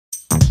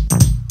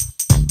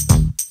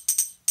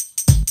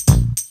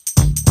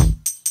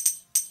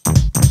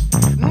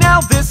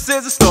this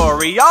is a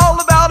story all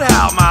about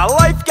how my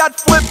life got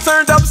flipped,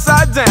 turned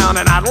upside down.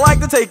 And I'd like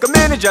to take a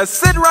minute, just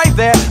sit right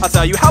there. I'll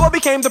tell you how I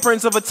became the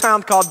prince of a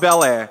town called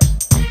Bel Air.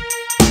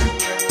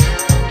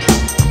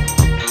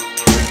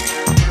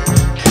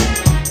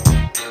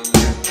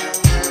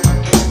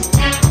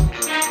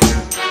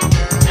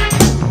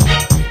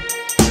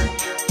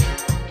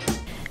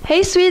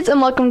 Hey Swedes, and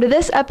welcome to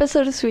this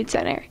episode of Swede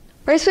Center.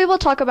 First we will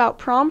talk about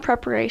prom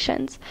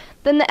preparations,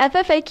 then the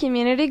FFA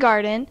community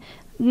garden,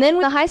 then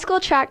the high school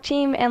track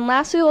team, and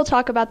last we will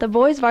talk about the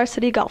boys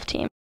varsity golf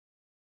team.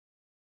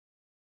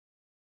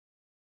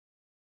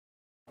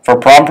 For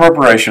prom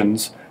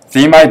preparations,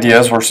 theme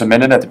ideas were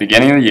submitted at the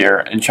beginning of the year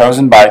and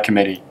chosen by a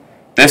committee.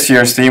 This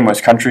year's theme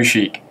was country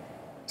chic.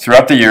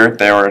 Throughout the year,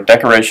 there were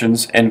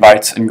decorations,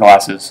 invites, and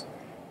glasses.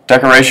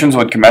 Decorations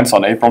would commence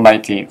on April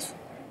 19th.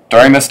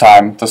 During this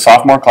time, the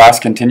sophomore class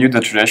continued the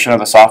tradition of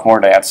the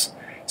sophomore dance.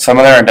 Some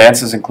of their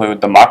dances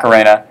include the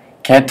Macarena,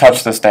 Can't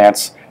Touch This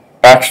Dance,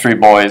 Backstreet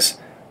Boys,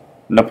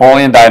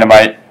 Napoleon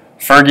Dynamite,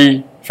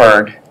 Fergie,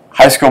 Ferg,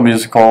 High School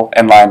Musical,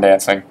 and line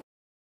dancing.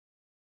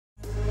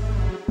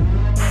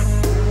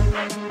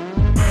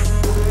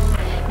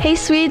 Hey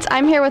Swedes,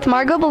 I'm here with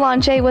Margot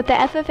Belange with the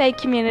FFA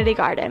Community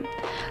Garden.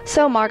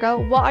 So Margot,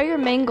 what are your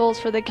main goals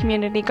for the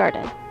Community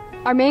Garden?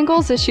 Our main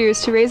goals this year is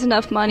to raise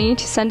enough money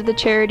to send to the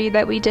charity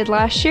that we did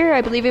last year.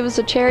 I believe it was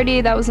a charity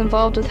that was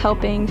involved with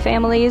helping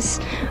families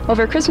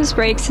over Christmas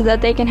break so that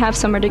they can have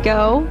somewhere to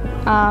go.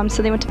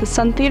 So they went to the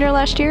Sun Theater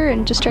last year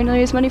and just trying to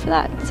raise money for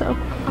that. So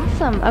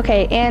awesome.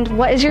 Okay, and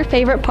what is your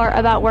favorite part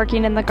about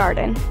working in the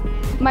garden?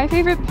 My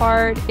favorite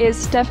part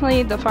is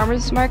definitely the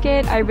farmers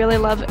market. I really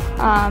love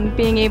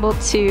being able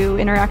to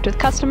interact with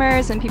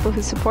customers and people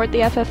who support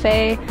the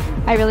FFA.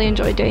 I really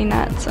enjoy doing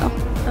that. So.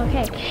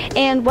 Okay,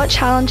 and what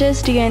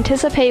challenges do you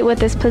anticipate with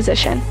this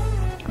position?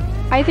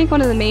 I think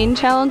one of the main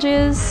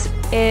challenges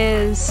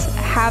is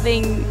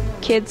having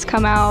kids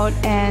come out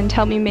and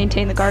help me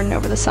maintain the garden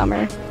over the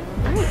summer.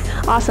 All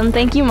right. Awesome,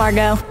 thank you,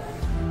 Margot.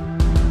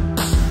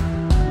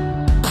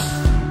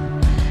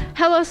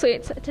 Hello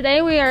Sweets,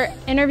 today we are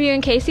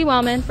interviewing Casey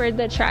Wellman for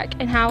the track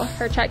and how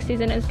her track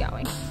season is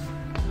going.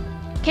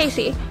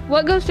 Casey,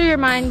 what goes through your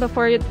mind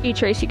before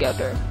each race you go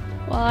through?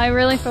 Well, I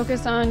really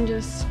focus on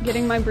just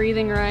getting my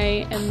breathing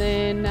right, and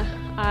then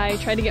I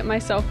try to get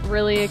myself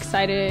really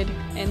excited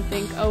and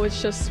think, oh, it's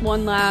just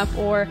one lap,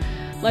 or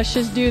let's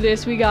just do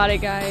this, we got it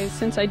guys.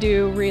 Since I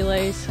do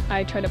relays,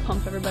 I try to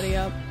pump everybody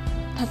up.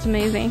 That's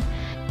amazing.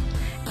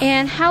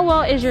 And how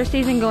well is your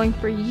season going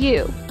for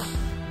you?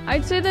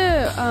 I'd say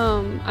that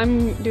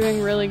I'm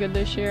doing really good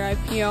this year. I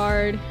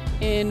PR'd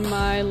in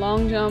my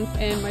long jump,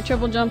 and my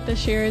triple jump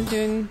this year is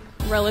doing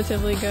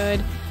relatively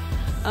good.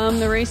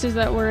 The races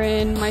that we're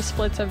in, my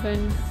splits have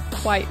been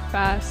quite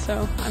fast,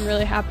 so I'm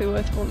really happy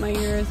with what my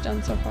year has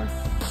done so far.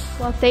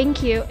 Well,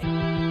 thank you.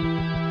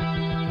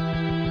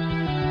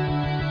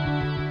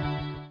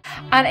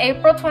 On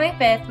April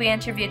 25th, we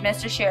interviewed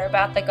Mr. Shearer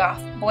about the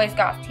boys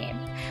golf team.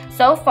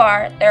 So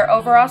far, their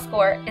overall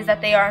score is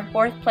that they are in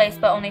 4th place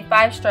but only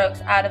 5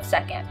 strokes out of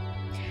 2nd.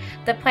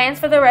 The plans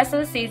for the rest of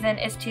the season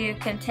is to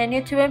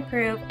continue to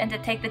improve and to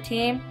take the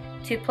team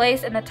to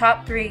place in the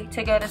top 3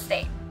 to go to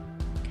state.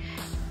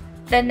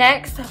 The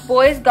next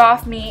boys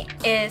golf meet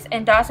is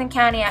in Dawson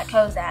County at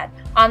Cozad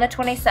on the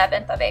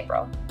 27th of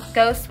April.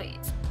 Go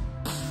Swedes!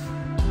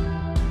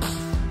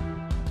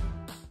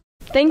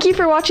 Thank you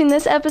for watching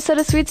this episode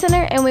of Swede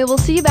Center, and we will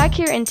see you back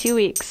here in 2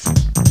 weeks.